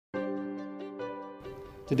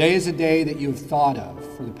Today is a day that you've thought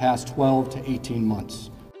of for the past 12 to 18 months.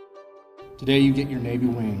 Today you get your Navy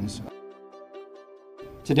wings.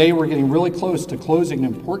 Today we're getting really close to closing an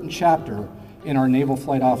important chapter in our Naval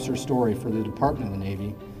Flight Officer story for the Department of the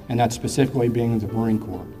Navy, and that specifically being the Marine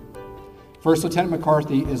Corps. First Lieutenant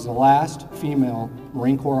McCarthy is the last female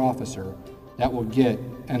Marine Corps officer that will get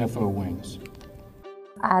NFO wings.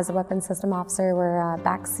 As a weapons system officer, we're a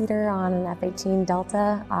backseater on an F-18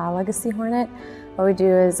 Delta Legacy Hornet. What we do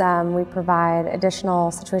is we provide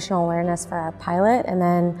additional situational awareness for our pilot, and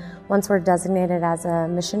then once we're designated as a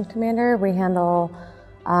mission commander, we handle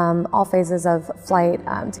all phases of flight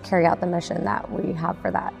to carry out the mission that we have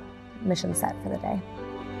for that mission set for the day.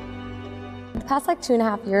 The past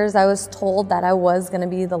 2.5 years, I was told that I was going to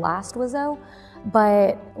be the last WSO,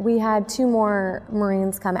 but we had 2 more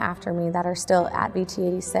Marines come after me that are still at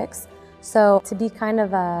VT-86. So to be kind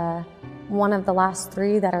of one of the last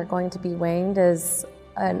 3 that are going to be winged is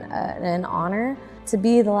an honor. To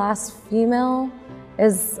be the last female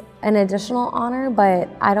is an additional honor, but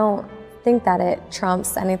I don't think that it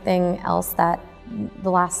trumps anything else that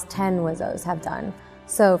the last 10 WSOs have done.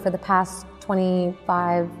 So for the past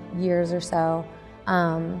 25 years or so,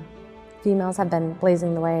 females have been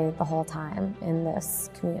blazing the way the whole time in this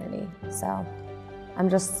community. So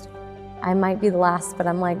I might be the last, but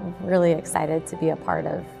I'm really excited to be a part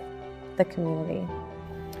of the community.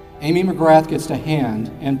 Amy McGrath gets to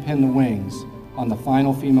hand and pin the wings on the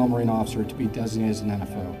final female Marine officer to be designated as an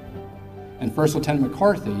NFO. And First Lieutenant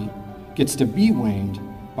McCarthy gets to be winged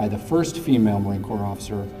by the first female Marine Corps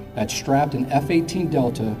officer that strapped an F-18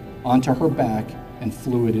 Delta onto her back and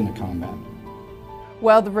flew it into combat.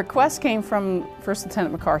 Well, the request came from First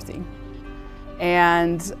Lieutenant McCarthy,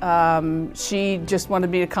 and she just wanted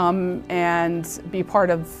me to come and be part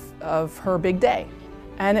of her big day.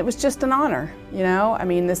 And it was just an honor, you know? I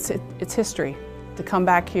mean, it's history to come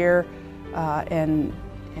back here and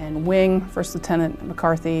wing First Lieutenant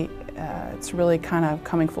McCarthy. It's really kind of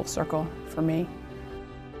coming full circle for me.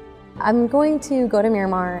 I'm going to go to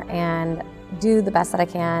Miramar and do the best that I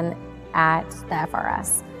can at the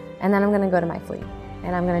FRS. And then I'm going to go to my fleet,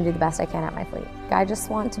 and I'm going to do the best I can at my fleet. I just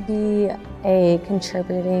want to be a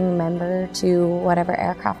contributing member to whatever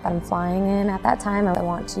aircraft that I'm flying in at that time. I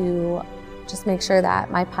want to just make sure that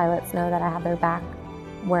my pilots know that I have their back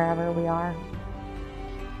wherever we are.